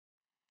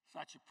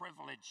Such a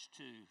privilege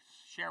to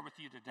share with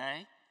you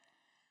today.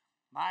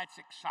 It's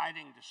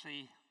exciting to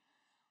see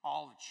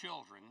all the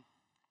children.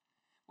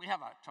 We have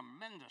a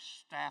tremendous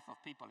staff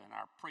of people in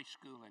our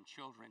preschool and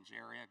children's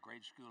area,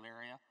 grade school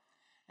area,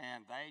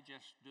 and they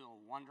just do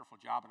a wonderful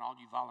job, and all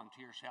you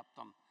volunteers help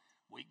them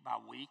week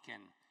by week,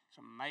 and it's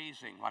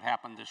amazing what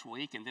happened this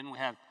week. And then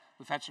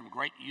we've had some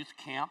great youth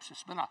camps.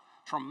 It's been a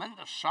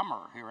tremendous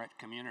summer here at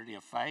Community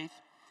of Faith,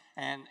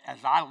 and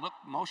as I look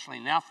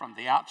mostly now from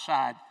the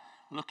outside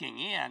looking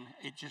in,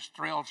 it just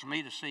thrills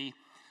me to see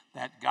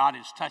that God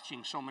is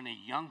touching so many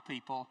young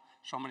people,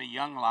 so many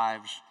young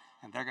lives,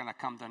 and they're going to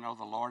come to know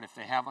the Lord if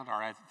they haven't,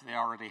 or if they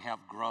already have,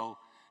 grow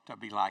to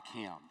be like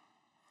Him.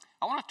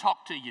 I want to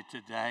talk to you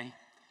today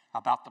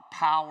about the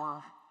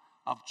power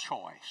of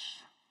choice.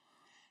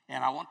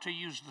 And I want to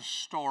use the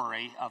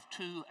story of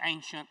two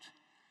ancient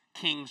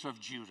kings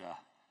of Judah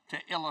to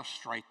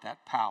illustrate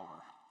that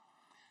power.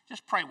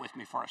 Just pray with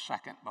me for a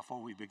second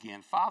before we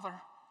begin. Father,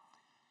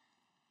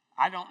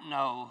 I don't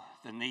know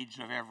the needs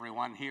of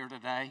everyone here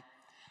today.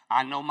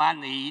 I know my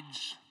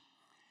needs,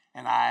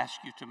 and I ask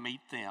you to meet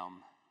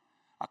them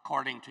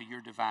according to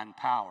your divine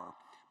power.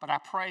 But I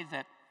pray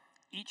that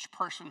each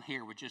person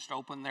here would just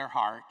open their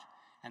heart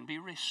and be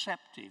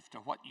receptive to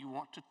what you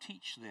want to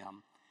teach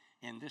them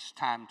in this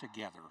time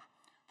together.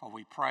 For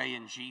we pray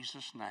in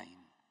Jesus'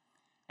 name,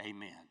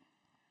 amen.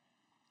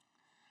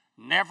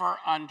 Never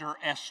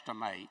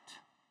underestimate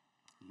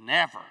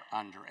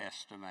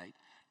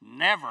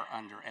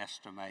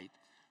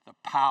the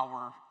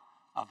power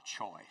of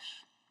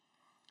choice.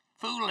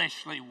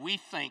 Foolishly, we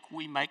think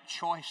we make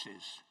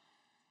choices,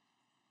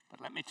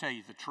 but let me tell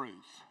you the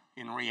truth.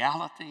 In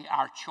reality,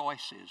 our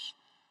choices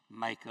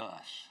make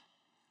us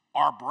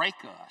or break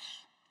us.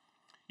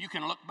 You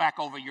can look back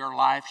over your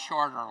life,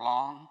 short or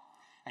long,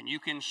 and you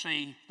can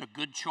see the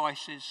good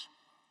choices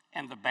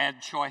and the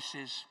bad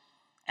choices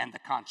and the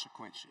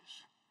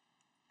consequences.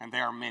 And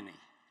there are many.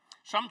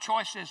 Some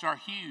choices are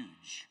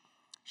huge.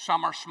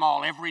 Some are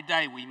small. Every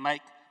day we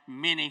make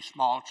many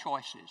small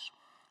choices.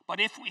 But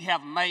if we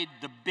have made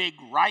the big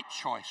right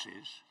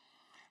choices,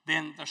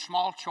 then the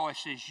small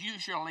choices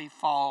usually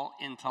fall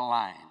into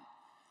line.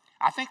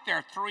 I think there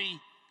are three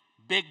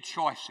big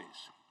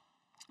choices,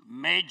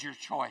 major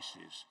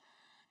choices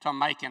to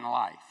make in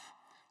life.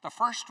 The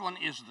first one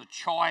is the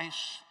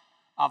choice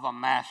of a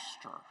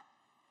master.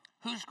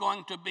 Who's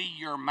going to be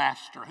your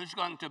master? Who's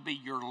going to be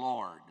your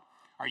Lord?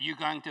 Are you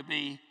going to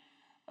be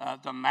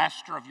the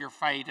master of your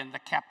fate and the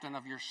captain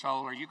of your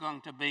soul? Are you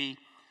going to be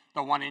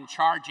the one in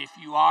charge? If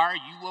you are,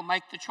 you will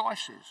make the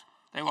choices.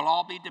 They will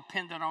all be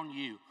dependent on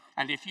you.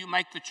 And if you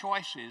make the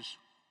choices,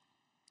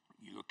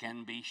 you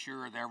can be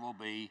sure there will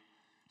be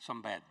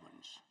some bad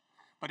ones.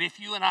 But if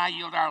you and I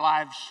yield our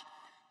lives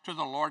to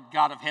the Lord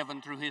God of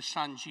heaven through His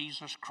Son,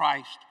 Jesus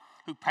Christ,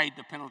 who paid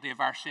the penalty of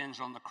our sins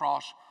on the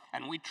cross,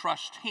 and we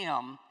trust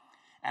Him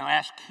and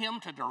ask Him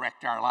to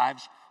direct our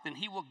lives, then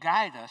He will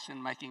guide us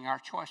in making our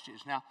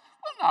choices. Now,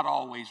 we'll not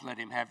always let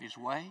Him have His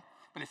way,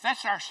 but if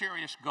that's our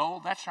serious goal,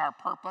 that's our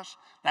purpose,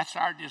 that's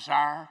our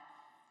desire,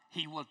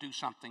 He will do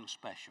something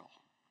special.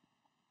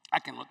 I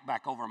can look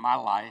back over my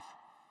life,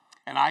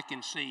 and I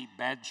can see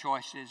bad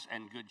choices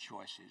and good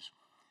choices.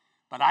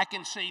 But I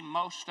can see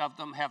most of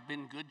them have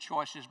been good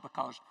choices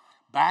because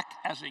back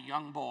as a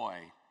young boy,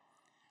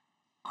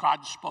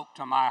 God spoke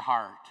to my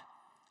heart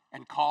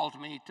and called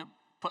me to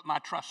put my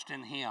trust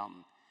in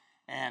Him.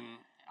 And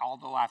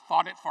although I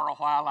thought it for a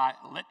while, I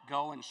let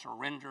go and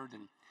surrendered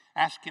and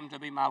asked Him to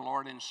be my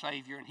Lord and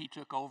Savior, and He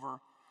took over.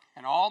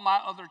 And all my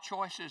other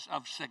choices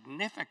of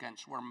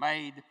significance were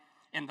made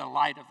in the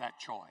light of that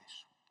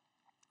choice.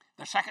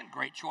 The second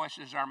great choice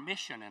is our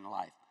mission in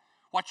life.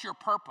 What's your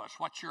purpose?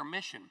 What's your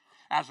mission?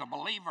 As a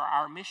believer,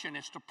 our mission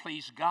is to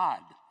please God,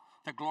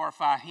 to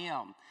glorify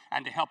Him,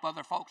 and to help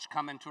other folks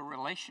come into a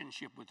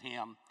relationship with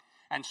Him.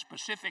 And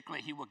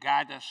specifically, He will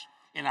guide us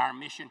in our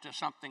mission to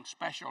something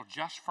special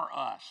just for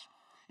us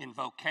in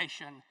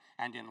vocation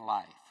and in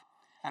life.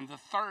 And the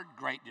third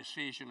great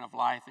decision of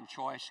life and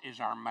choice is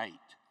our mate,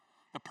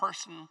 the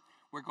person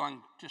we're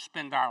going to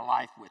spend our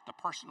life with, the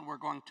person we're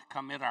going to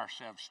commit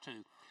ourselves to,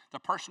 the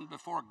person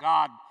before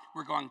God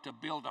we're going to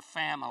build a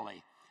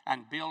family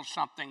and build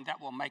something that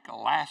will make a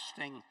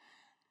lasting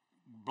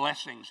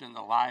blessings in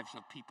the lives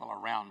of people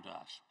around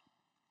us.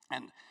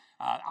 And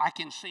I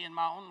can see in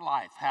my own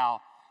life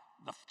how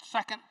the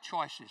second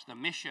choices, the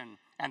mission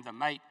and the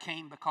mate,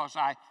 came because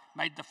I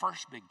made the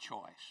first big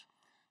choice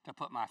to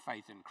put my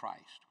faith in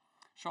Christ.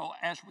 So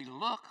as we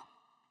look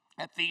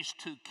at these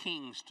two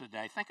kings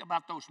today, think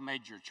about those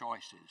major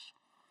choices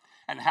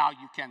and how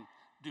you can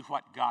do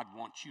what God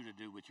wants you to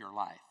do with your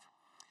life.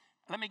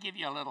 Let me give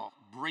you a little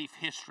brief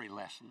history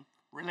lesson,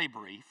 really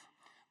brief,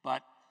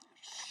 but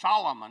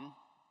Solomon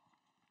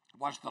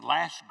was the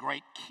last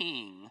great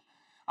king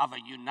of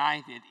a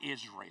united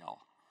Israel.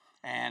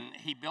 And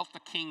he built the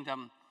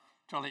kingdom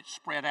till it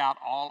spread out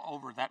all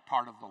over that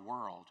part of the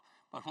world.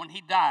 But when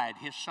he died,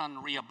 his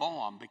son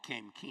Rehoboam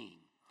became king.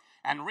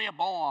 And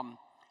Rehoboam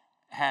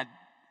had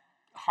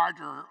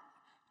harder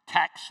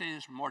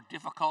taxes, more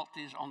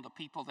difficulties on the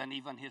people than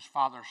even his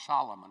father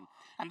Solomon.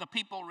 And the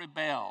people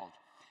rebelled,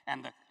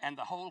 and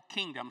the whole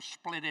kingdom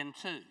split in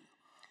two.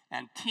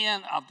 And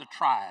 10 of the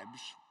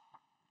tribes,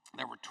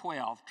 there were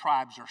 12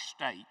 tribes or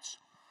states,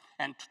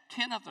 and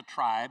 10 of the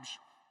tribes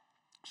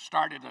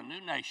started a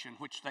new nation,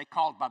 which they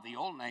called by the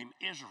old name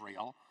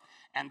Israel,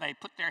 and they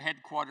put their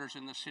headquarters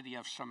in the city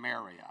of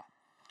Samaria.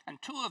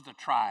 And 2 of the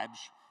tribes,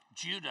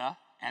 Judah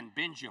and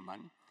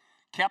Benjamin,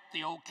 kept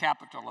the old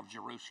capital of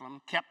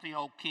Jerusalem, kept the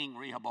old king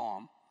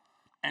Rehoboam,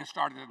 and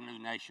started a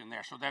new nation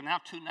there. So there are now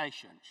 2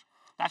 nations.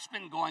 That's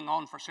been going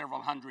on for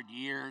several hundred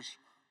years,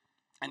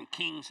 and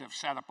kings have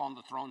sat upon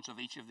the thrones of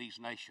each of these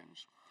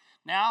nations.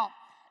 Now,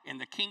 in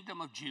the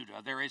kingdom of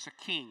Judah, there is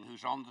a king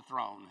who's on the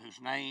throne,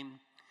 whose name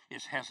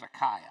is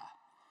Hezekiah.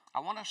 I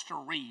want us to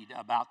read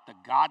about the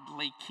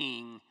godly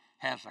king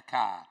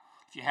Hezekiah.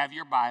 If you have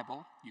your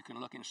Bible, you can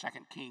look in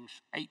 2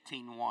 Kings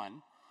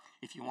 18:1.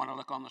 If you want to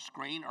look on the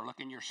screen or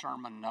look in your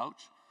sermon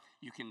notes,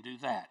 you can do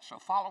that. So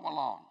follow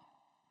along.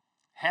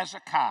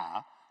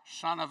 Hezekiah,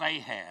 son of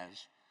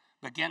Ahaz,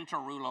 began to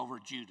rule over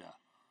Judah.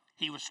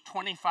 He was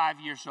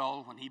 25 years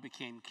old when he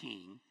became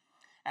king,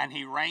 and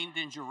he reigned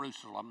in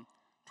Jerusalem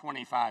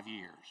 25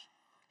 years.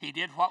 He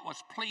did what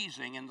was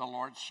pleasing in the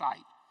Lord's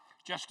sight,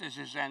 just as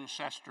his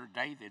ancestor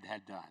David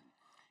had done.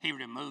 He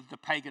removed the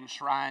pagan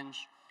shrines,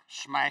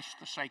 smashed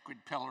the sacred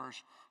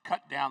pillars,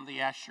 cut down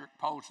the Asherah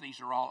poles.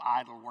 These are all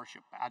idol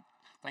worship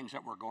things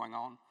that were going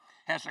on.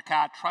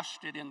 Hezekiah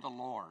trusted in the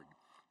Lord,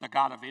 the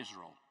God of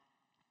Israel.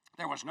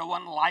 There was no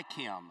one like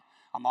him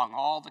among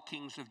all the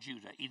kings of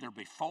Judah, either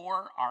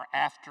before or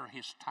after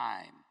his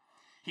time.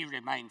 He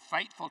remained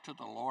faithful to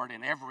the Lord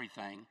in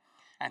everything,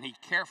 and he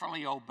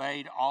carefully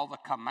obeyed all the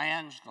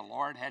commands the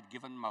Lord had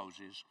given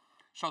Moses.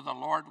 So the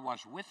Lord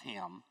was with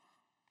him,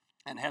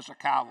 and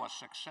Hezekiah was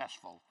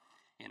successful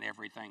in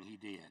everything he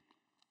did.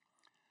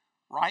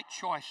 Right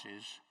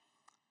choices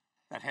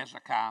that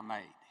Hezekiah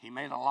made. He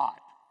made a lot.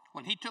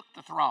 When he took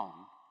the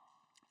throne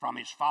from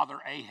his father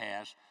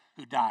Ahaz,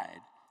 who died,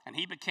 and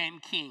he became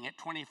king at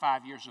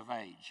 25 years of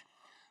age,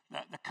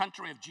 the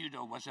country of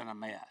Judah was in a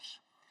mess.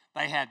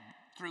 They had,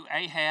 through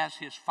Ahaz,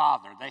 his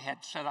father, they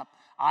had set up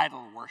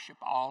idol worship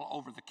all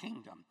over the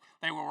kingdom.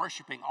 They were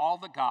worshiping all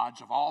the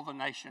gods of all the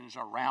nations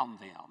around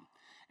them.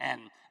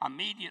 And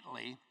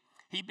immediately,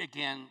 he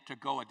began to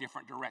go a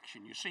different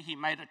direction. You see, he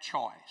made a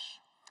choice.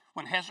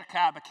 When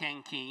Hezekiah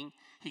became king,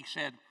 he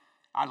said,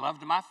 I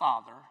loved my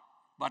father,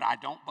 but I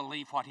don't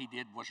believe what he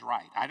did was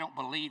right. I don't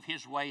believe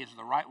his way is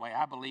the right way.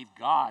 I believe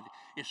God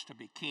is to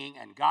be king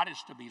and God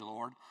is to be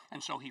Lord.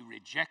 And so he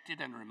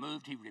rejected and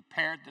removed. He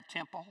repaired the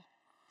temple,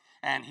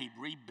 and he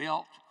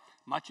rebuilt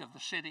much of the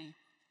city.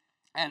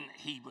 And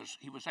he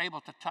was able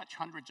to touch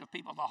hundreds of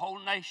people. The whole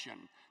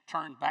nation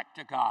turned back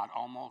to God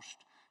almost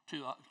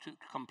to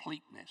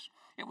completeness.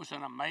 It was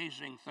an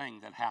amazing thing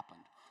that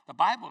happened. The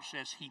Bible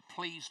says he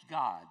pleased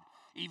God,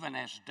 even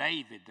as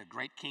David, the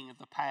great king of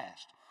the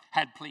past,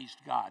 had pleased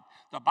God.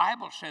 The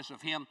Bible says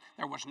of him,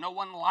 there was no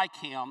one like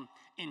him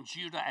in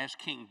Judah as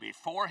king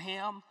before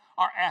him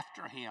or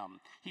after him.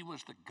 He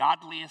was the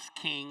godliest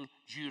king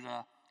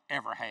Judah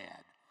ever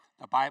had.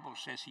 The Bible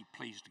says he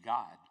pleased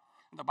God.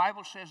 And the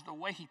Bible says the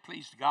way he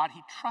pleased God,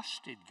 he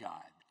trusted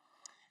God.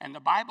 And the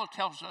Bible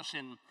tells us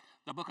in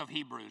the book of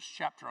Hebrews,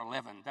 chapter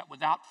 11, that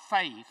without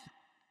faith,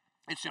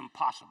 it's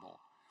impossible.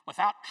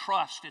 Without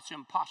trust, it's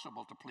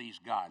impossible to please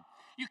God.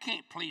 You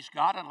can't please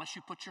God unless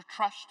you put your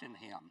trust in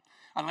him,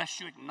 unless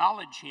you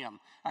acknowledge him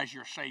as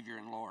your Savior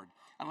and Lord,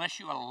 unless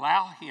you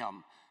allow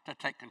him to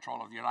take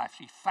control of your life.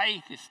 See,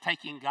 faith is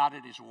taking God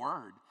at his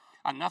word,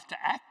 enough to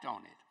act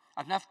on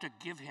it, enough to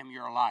give him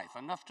your life,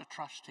 enough to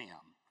trust him.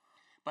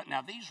 But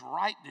now these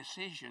right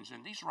decisions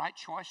and these right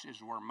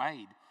choices were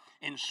made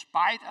in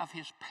spite of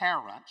his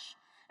parents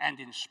and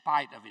in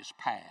spite of his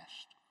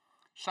past.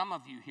 Some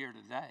of you here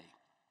today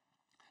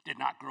did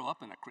not grow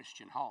up in a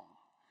Christian home.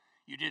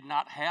 You did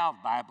not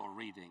have Bible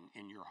reading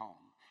in your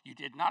home. You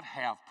did not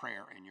have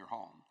prayer in your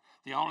home.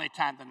 The only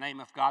time the name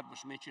of God was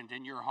mentioned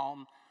in your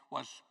home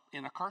was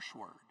in a curse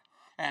word.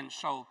 And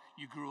so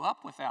you grew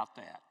up without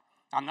that.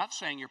 I'm not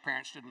saying your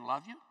parents didn't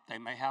love you. They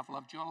may have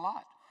loved you a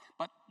lot.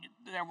 But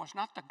there was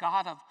not the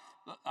God of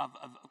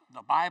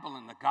the Bible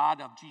and the God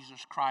of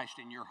Jesus Christ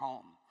in your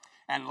home.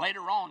 And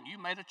later on, you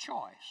made a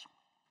choice.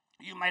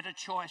 You made a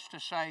choice to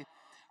say,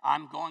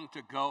 I'm going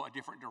to go a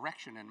different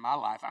direction in my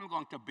life. I'm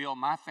going to build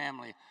my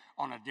family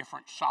on a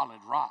different solid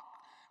rock.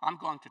 I'm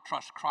going to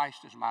trust Christ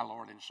as my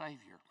Lord and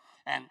Savior.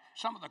 And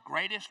some of the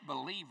greatest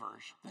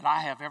believers that I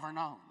have ever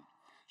known,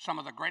 some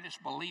of the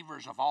greatest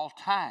believers of all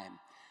time,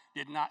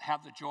 did not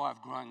have the joy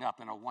of growing up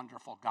in a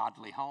wonderful,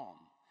 godly home.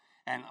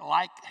 And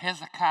like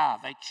Hezekiah,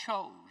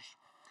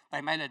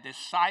 they made a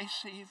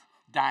decisive,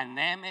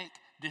 dynamic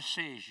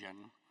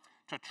decision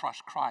to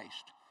trust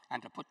Christ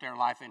and to put their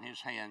life in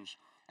his hands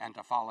and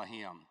to follow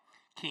him.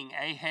 King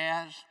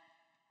Ahaz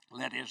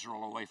led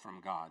Israel away from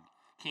God.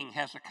 King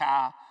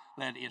Hezekiah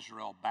led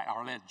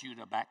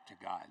Judah back to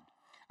God.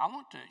 I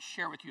want to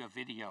share with you a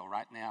video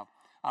right now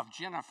of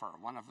Jennifer,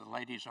 one of the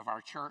ladies of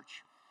our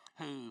church,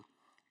 who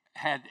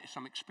had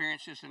some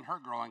experiences in her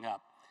growing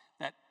up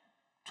that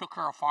took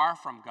her far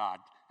from God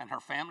and her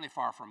family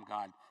far from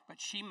God, but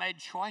she made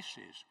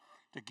choices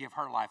to give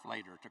her life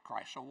later to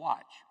Christ. So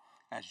watch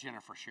as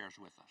Jennifer shares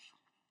with us.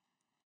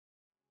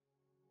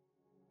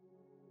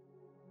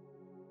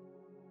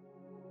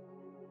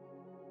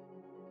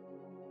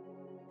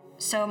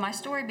 So my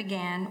story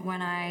began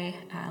when I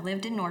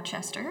lived in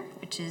Norchester,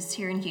 which is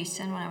here in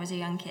Houston, when I was a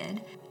young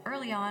kid.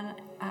 Early on,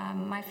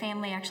 my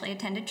family actually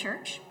attended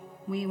church.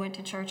 We went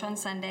to church on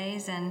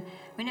Sundays, and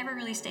we never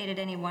really stayed at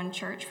any one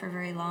church for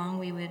very long.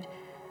 We would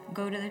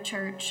go to the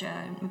church,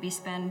 maybe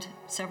spend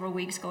several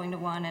weeks going to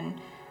one,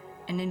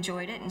 and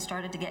enjoyed it and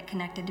started to get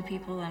connected to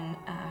people and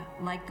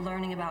liked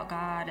learning about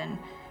God,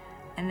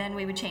 and then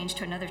we would change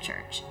to another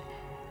church.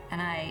 And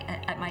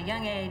at my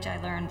young age,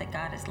 I learned that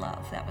God is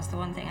love. That was the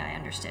one thing I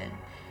understood.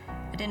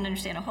 I didn't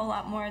understand a whole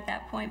lot more at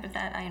that point, but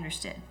that I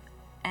understood.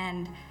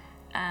 And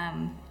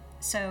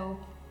so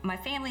my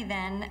family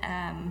then,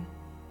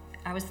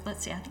 I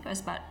think I was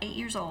about 8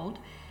 years old.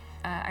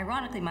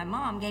 Ironically, my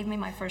mom gave me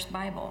my first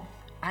Bible.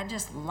 I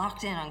just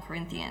locked in on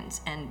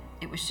Corinthians, and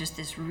it was just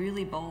this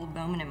really bold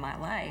moment in my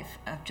life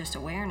of just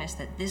awareness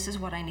that this is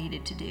what I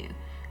needed to do.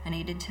 I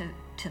needed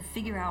to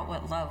figure out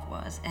what love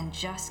was and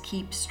just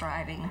keep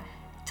striving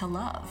to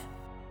love.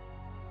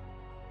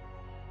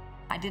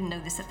 I didn't know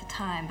this at the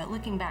time, but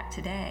looking back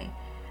today,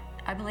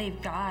 I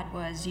believe God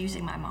was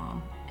using my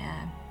mom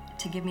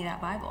to give me that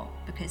Bible,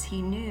 because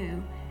he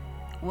knew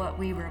what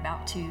we were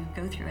about to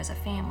go through as a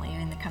family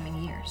in the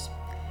coming years.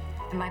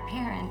 And my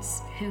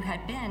parents, who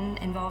had been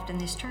involved in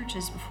these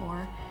churches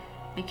before,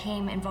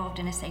 became involved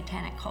in a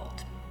satanic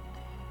cult.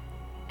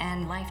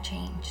 And life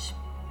changed.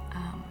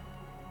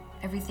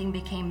 Everything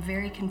became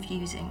very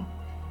confusing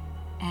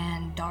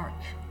and dark,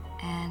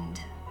 and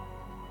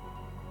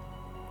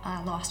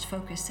I lost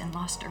focus and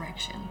lost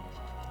direction.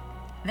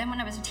 Then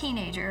when I was a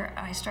teenager,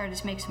 I started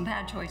to make some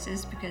bad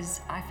choices because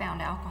I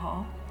found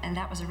alcohol, and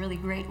that was a really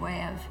great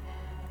way of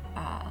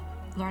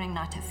learning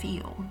not to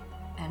feel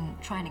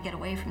and trying to get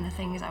away from the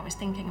things I was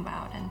thinking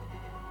about, and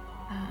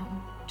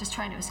just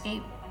trying to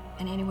escape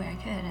in any way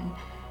I could. And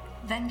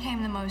then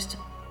came the most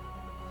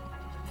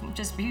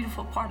just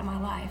beautiful part of my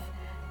life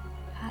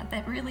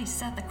that really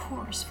set the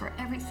course for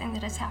everything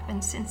that has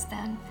happened since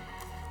then.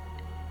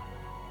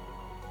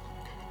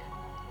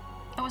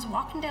 I was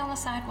walking down the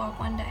sidewalk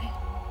one day,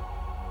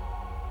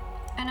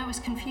 and I was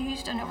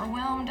confused and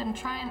overwhelmed and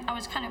I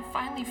was kind of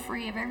finally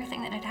free of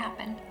everything that had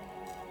happened.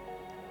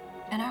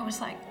 And I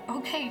was like,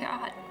 okay,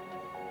 God,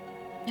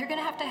 you're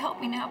gonna have to help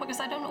me now,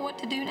 because I don't know what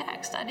to do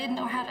next. I didn't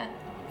know how to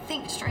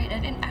think straight. I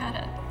didn't know how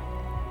to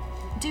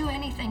do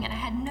anything, and I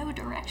had no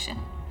direction.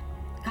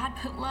 God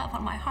put love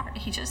on my heart.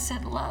 He just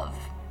said love.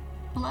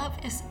 Love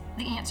is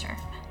the answer.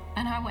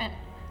 And I went,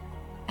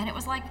 and it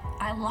was like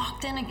I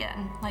locked in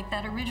again, like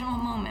that original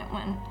moment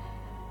when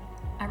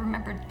I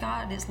remembered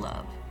God is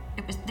love.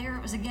 It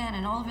was again,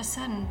 and all of a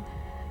sudden,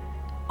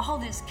 all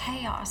this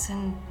chaos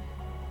and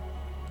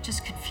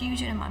just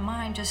confusion in my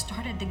mind just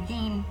started to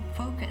gain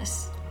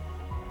focus.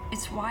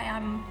 It's why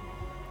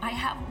I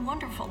have a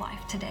wonderful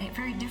life today,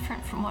 very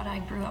different from what I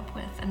grew up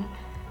with and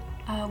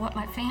what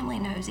my family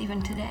knows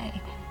even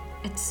today.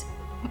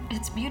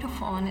 It's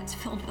beautiful, and it's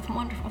filled with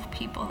wonderful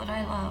people that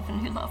I love and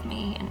who love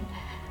me,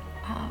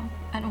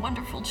 and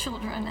wonderful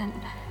children, and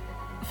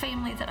a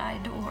family that I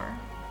adore,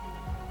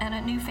 and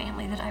a new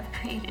family that I've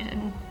created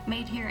and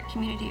made here at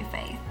Community of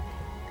Faith.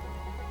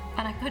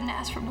 And I couldn't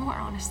ask for more,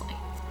 honestly.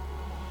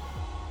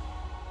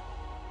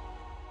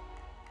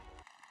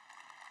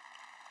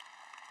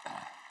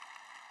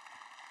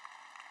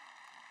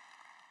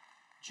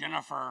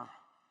 Jennifer,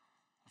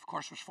 of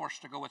course, was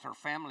forced to go with her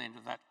family into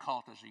that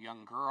cult as a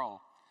young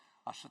girl,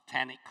 a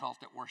satanic cult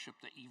that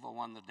worshiped the evil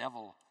one, the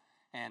devil.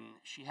 And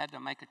she had to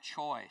make a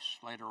choice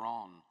later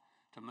on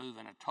to move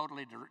in a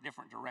totally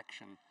different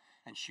direction.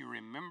 And she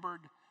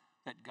remembered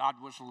that God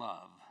was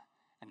love.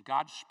 And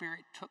God's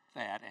Spirit took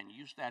that and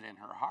used that in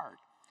her heart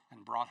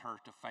and brought her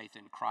to faith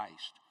in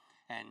Christ.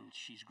 And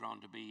she's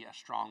grown to be a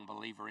strong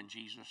believer in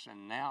Jesus,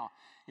 and now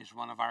is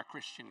one of our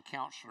Christian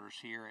counselors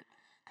here at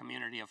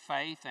Community of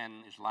Faith,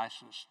 and is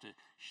licensed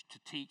to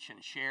teach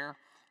and share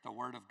the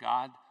Word of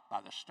God by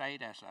the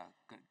state as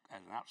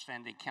an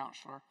outstanding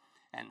counselor.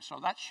 And so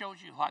that shows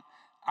you what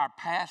our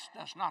past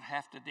does not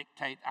have to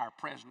dictate our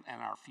present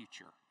and our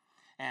future.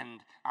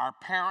 And our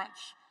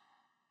parents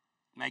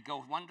may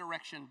go one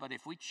direction, but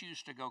if we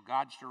choose to go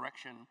God's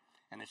direction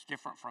and it's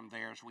different from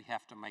theirs, we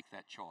have to make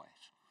that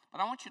choice.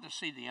 But I want you to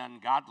see the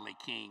ungodly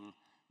king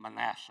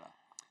Manasseh.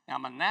 Now,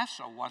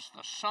 Manasseh was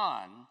the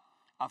son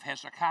of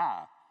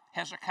Hezekiah.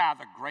 Hezekiah,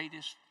 the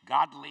greatest,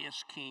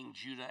 godliest king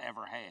Judah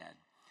ever had.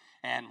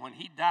 And when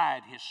he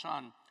died, his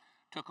son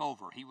took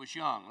over. He was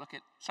young. Look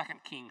at 2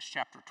 Kings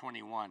chapter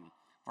 21,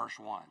 verse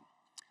 1.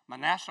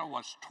 Manasseh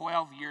was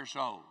 12 years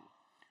old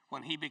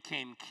when he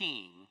became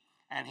king,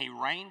 and he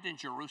reigned in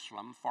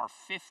Jerusalem for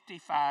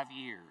 55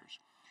 years.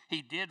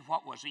 He did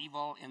what was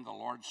evil in the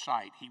Lord's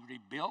sight. He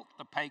rebuilt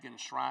the pagan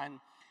shrine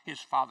his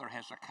father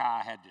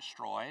Hezekiah had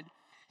destroyed.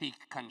 He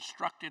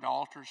constructed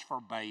altars for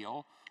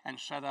Baal and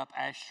set up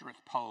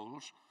Ashtoreth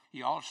poles.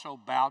 He also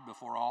bowed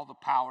before all the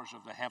powers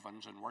of the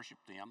heavens and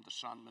worshiped them, the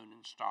sun, moon,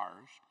 and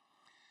stars.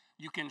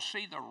 You can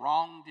see the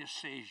wrong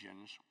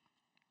decisions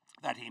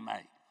that he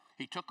made.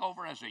 He took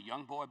over as a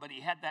young boy, but he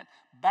had that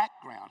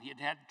background. He had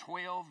had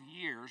 12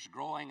 years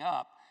growing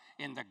up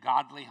in the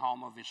godly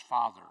home of his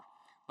father,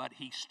 but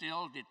he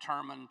still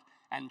determined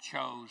and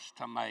chose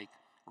to make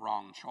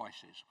wrong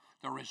choices.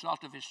 The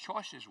result of his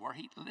choices were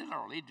he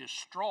literally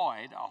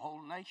destroyed a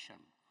whole nation.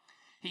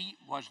 He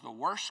was the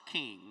worst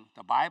king,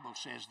 the Bible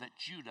says, that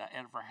Judah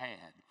ever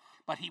had,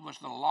 but he was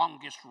the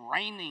longest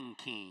reigning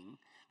king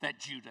that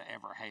Judah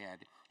ever had.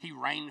 He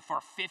reigned for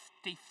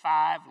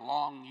 55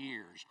 long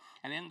years.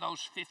 And in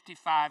those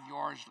 55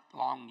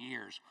 long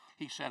years,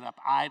 he set up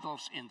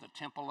idols in the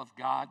temple of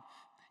God.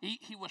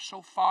 He was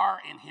so far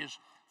in his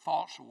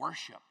false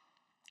worship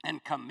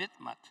and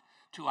commitment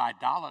to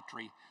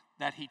idolatry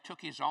that he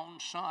took his own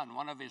son,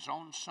 one of his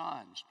own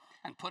sons,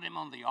 and put him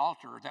on the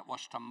altar that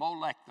was to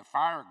Molech, the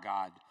fire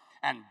god,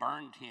 and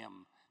burned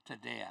him to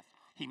death.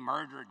 He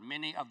murdered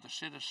many of the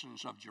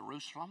citizens of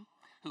Jerusalem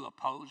who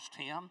opposed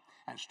him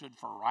and stood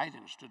for right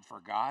and stood for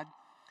God.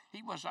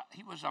 He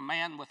was a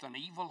man with an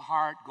evil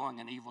heart going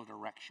an evil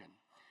direction.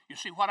 You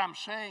see, what I'm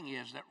saying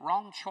is that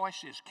wrong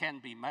choices can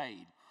be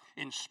made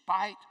in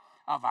spite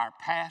of our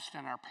past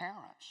and our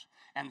parents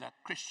and the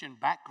Christian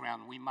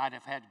background we might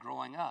have had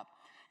growing up.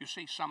 You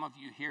see, some of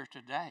you here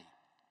today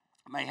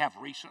may have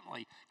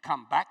recently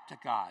come back to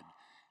God,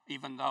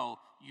 even though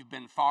you've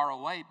been far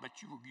away, but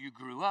you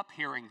grew up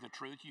hearing the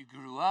truth. You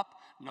grew up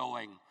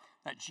knowing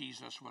that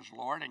Jesus was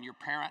Lord, and your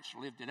parents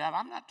lived it out.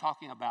 I'm not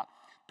talking about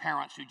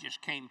parents who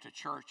just came to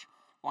church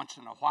once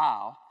in a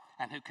while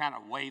and who kind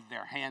of waved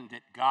their hand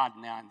at God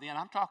now and then.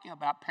 I'm talking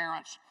about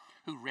parents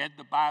who read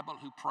the Bible,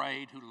 who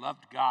prayed, who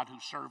loved God, who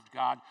served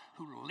God,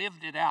 who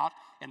lived it out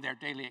in their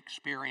daily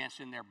experience,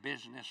 in their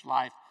business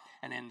life,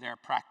 and in their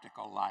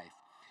practical life.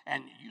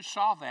 And you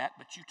saw that,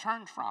 but you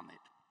turned from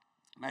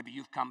it. Maybe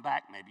you've come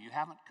back, maybe you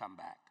haven't come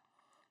back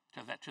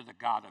to the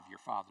God of your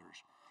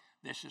fathers.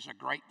 This is a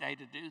great day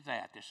to do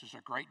that. This is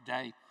a great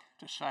day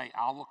to say,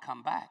 I will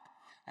come back.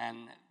 And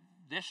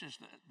this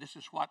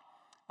is what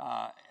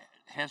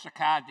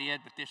Hezekiah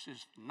did, but this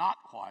is not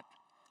what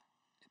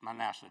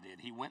Manasseh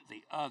did. He went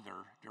the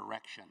other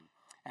direction,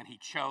 and he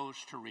chose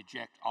to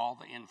reject all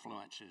the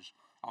influences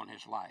on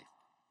his life.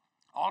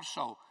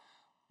 Also,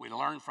 we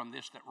learn from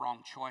this that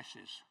wrong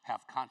choices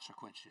have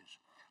consequences.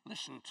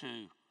 Listen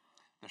to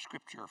the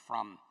scripture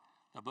from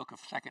the book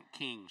of 2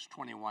 Kings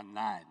 21:9.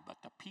 But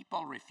the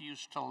people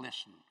refused to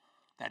listen,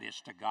 that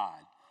is to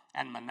God,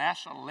 and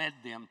Manasseh led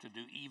them to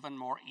do even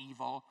more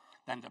evil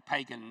than the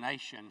pagan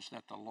nations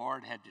that the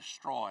Lord had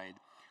destroyed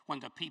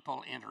when the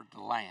people entered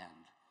the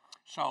land.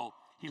 So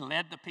he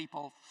led the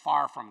people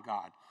far from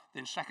God.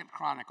 Then 2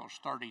 Chronicles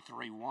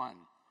 33:1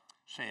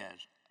 says,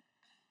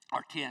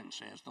 or 10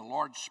 says, the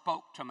Lord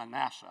spoke to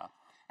Manasseh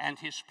and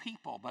his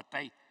people, but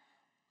they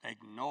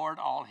ignored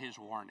all his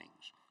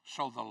warnings.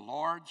 So the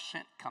Lord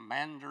sent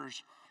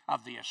commanders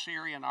of the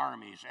Assyrian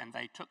armies, and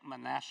they took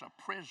Manasseh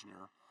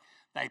prisoner.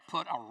 They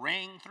put a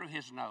ring through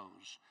his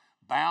nose,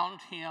 bound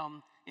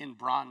him in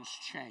bronze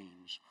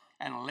chains,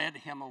 and led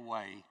him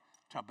away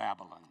to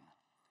Babylon.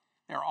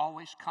 There are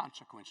always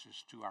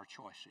consequences to our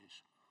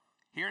choices.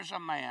 Here's a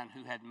man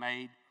who had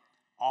made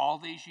all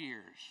these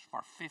years, for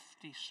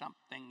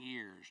 50-something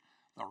years,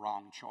 the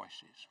wrong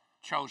choices,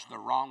 chose the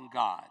wrong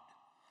God,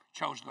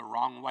 chose the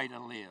wrong way to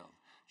live,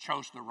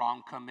 chose the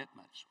wrong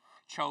commitments,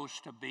 chose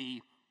to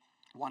be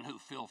one who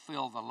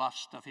fulfilled the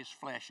lust of his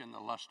flesh and the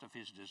lust of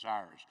his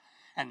desires.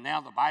 And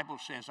now the Bible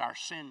says our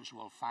sins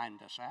will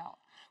find us out.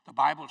 The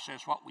Bible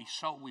says what we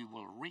sow, we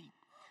will reap.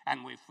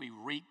 And if we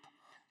reap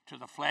to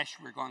the flesh,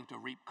 we're going to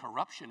reap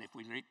corruption.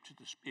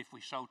 If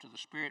we sow to the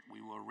Spirit,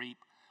 we will reap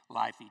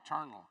life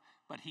eternal.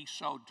 But he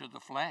sowed to the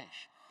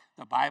flesh.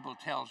 The Bible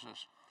tells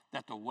us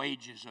that the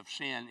wages of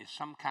sin is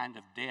some kind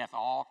of death,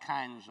 all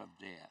kinds of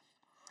death.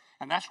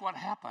 And that's what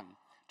happened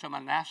to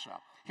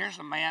Manasseh. Here's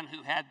a man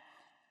who had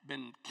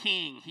been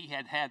king. He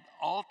had had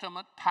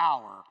ultimate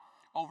power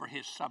over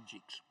his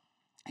subjects.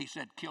 He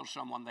said, kill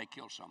someone, they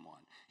kill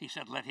someone. He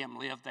said, let him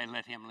live, they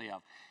let him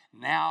live.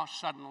 Now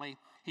suddenly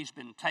he's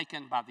been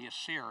taken by the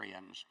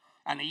Assyrians,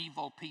 an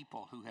evil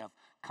people who have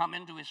come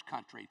into his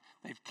country.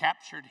 They've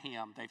captured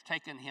him. They've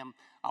taken him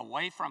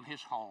away from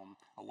his home,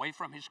 away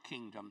from his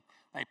kingdom.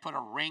 They put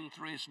a ring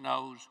through his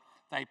nose.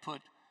 They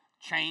put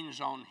chains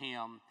on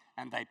him,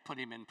 and they put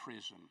him in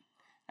prison.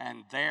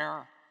 And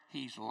there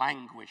he's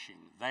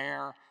languishing.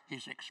 There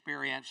he's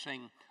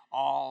experiencing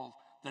all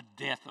the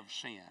death of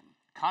sin,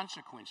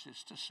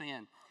 consequences to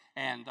sin.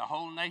 And the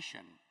whole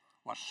nation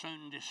was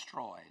soon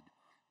destroyed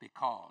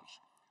because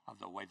of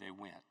the way they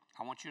went.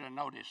 I want you to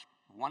notice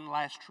one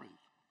last truth.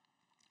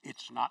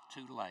 It's not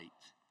too late.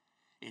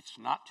 It's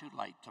not too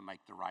late to make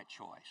the right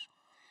choice.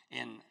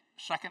 In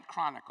 2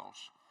 Chronicles,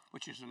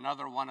 which is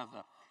another one of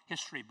the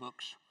history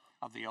books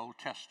of the Old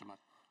Testament,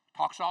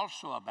 talks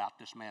also about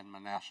this man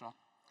Manasseh.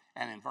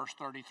 And in verse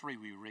 33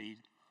 we read,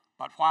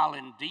 But while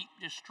in deep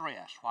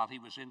distress, while he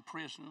was in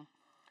prison,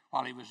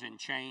 while he was in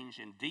chains,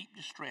 in deep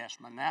distress,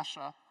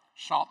 Manasseh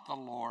sought the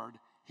Lord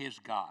his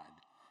God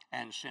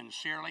and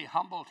sincerely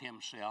humbled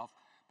himself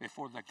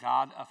before the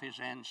God of his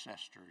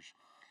ancestors.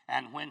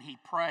 And when he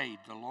prayed,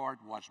 the Lord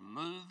was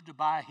moved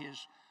by his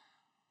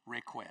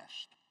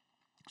request.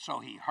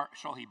 So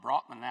he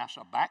brought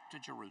Manasseh back to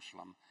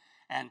Jerusalem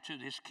and to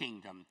his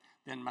kingdom.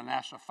 Then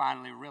Manasseh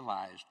finally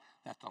realized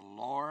that the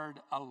Lord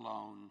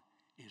alone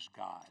is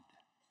God.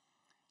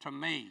 To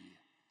me,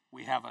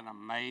 we have an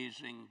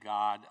amazing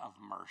God of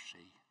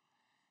mercy,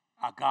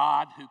 a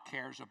God who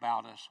cares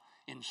about us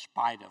in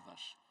spite of us.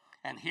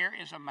 And here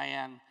is a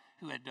man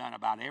who had done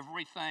about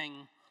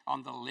everything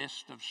on the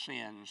list of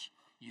sins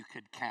you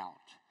could count.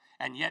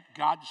 And yet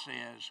God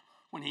says,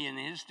 when he in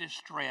his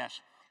distress,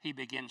 he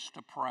begins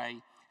to pray.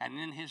 And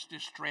in his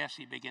distress,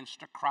 he begins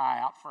to cry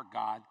out for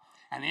God.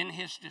 And in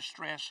his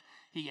distress,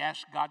 he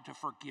asks God to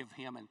forgive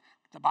him. And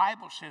the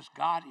Bible says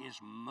God is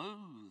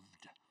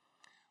moved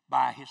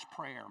by his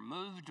prayer,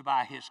 moved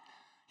by his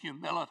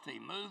humility,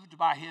 moved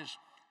by his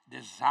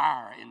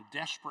desire and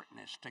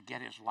desperateness to get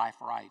his life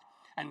right.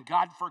 And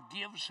God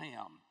forgives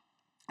him.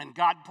 And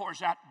God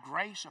pours out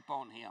grace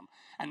upon him.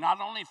 And not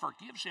only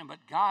forgives him,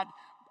 but God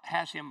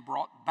has him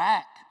brought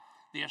back.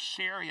 The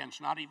Assyrians,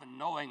 not even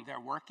knowing they're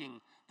working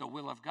the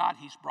will of God,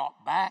 he's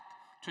brought back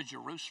to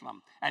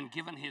Jerusalem and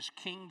given his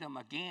kingdom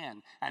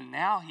again. And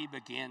now he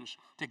begins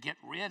to get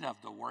rid of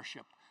the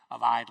worship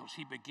of idols.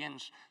 He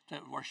begins to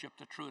worship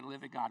the true and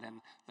living God.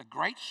 And the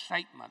great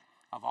statement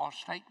of all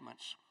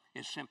statements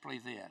is simply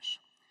this: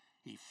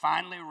 he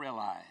finally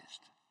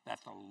realized that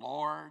the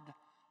Lord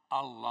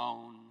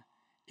alone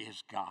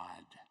is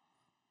God.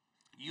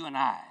 You and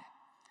I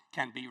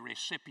can be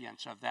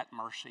recipients of that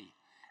mercy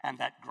and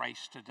that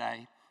grace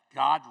today.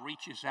 God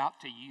reaches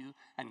out to you,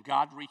 and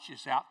God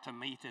reaches out to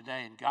me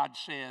today, and God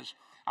says,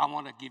 I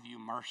want to give you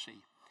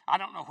mercy. I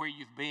don't know where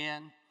you've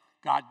been.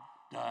 God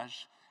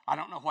does. I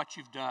don't know what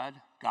you've done.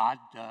 God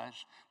does.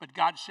 But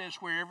God says,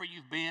 wherever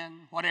you've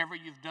been, whatever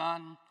you've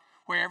done,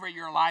 wherever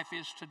your life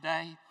is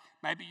today,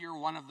 maybe you're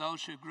one of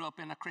those who grew up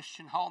in a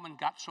Christian home and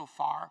got so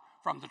far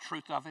from the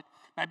truth of it.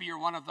 Maybe you're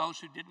one of those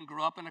who didn't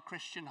grow up in a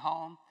Christian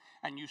home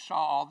and you saw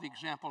all the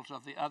examples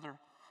of the other.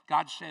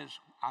 God says,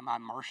 my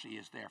mercy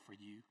is there for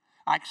you.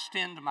 I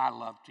extend my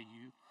love to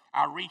you.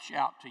 I reach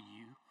out to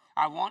you.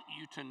 I want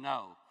you to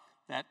know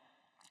that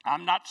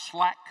I'm not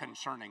slack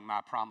concerning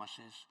my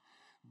promises,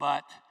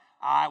 but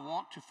I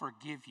want to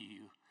forgive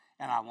you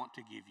and I want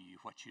to give you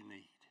what you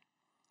need.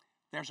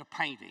 There's a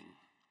painting.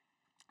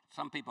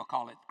 Some people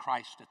call it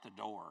Christ at the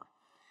Door.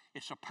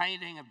 It's a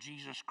painting of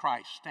Jesus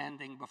Christ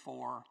standing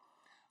before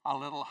a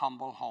little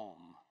humble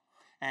home.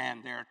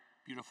 And there are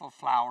beautiful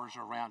flowers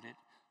around it,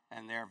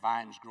 and there are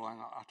vines growing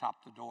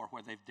atop the door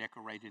where they've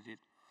decorated it.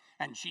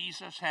 And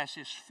Jesus has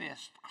his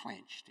fist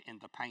clenched in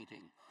the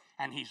painting,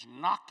 and he's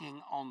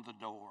knocking on the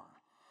door.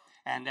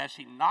 And as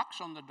he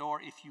knocks on the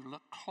door, if you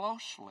look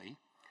closely,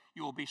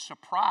 you will be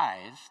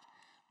surprised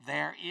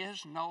there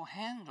is no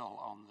handle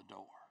on the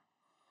door.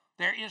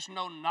 There is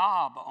no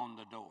knob on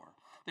the door.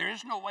 There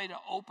is no way to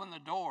open the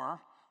door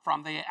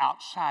from the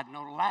outside,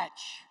 no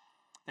latch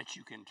that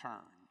you can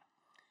turn.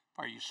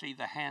 For you see,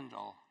 the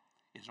handle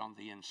is on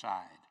the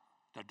inside.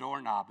 The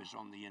doorknob is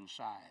on the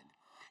inside.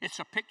 It's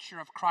a picture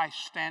of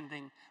Christ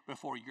standing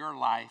before your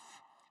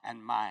life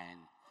and mine.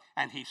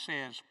 And he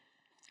says,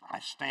 I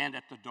stand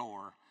at the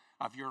door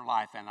of your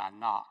life and I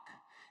knock.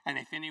 And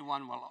if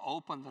anyone will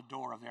open the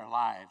door of their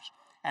lives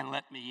and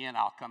let me in,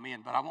 I'll come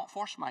in. But I won't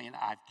force my in.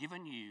 I've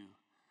given you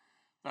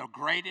the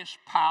greatest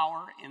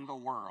power in the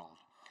world,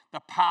 the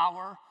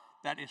power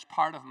that is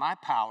part of my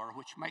power,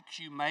 which makes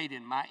you made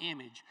in my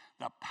image,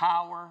 the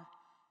power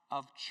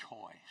of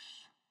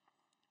choice.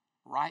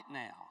 Right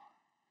now,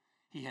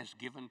 he has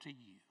given to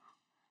you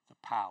the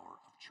power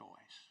of choice.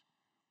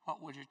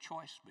 What would your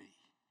choice be?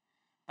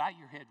 Bow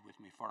your head with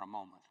me for a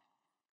moment.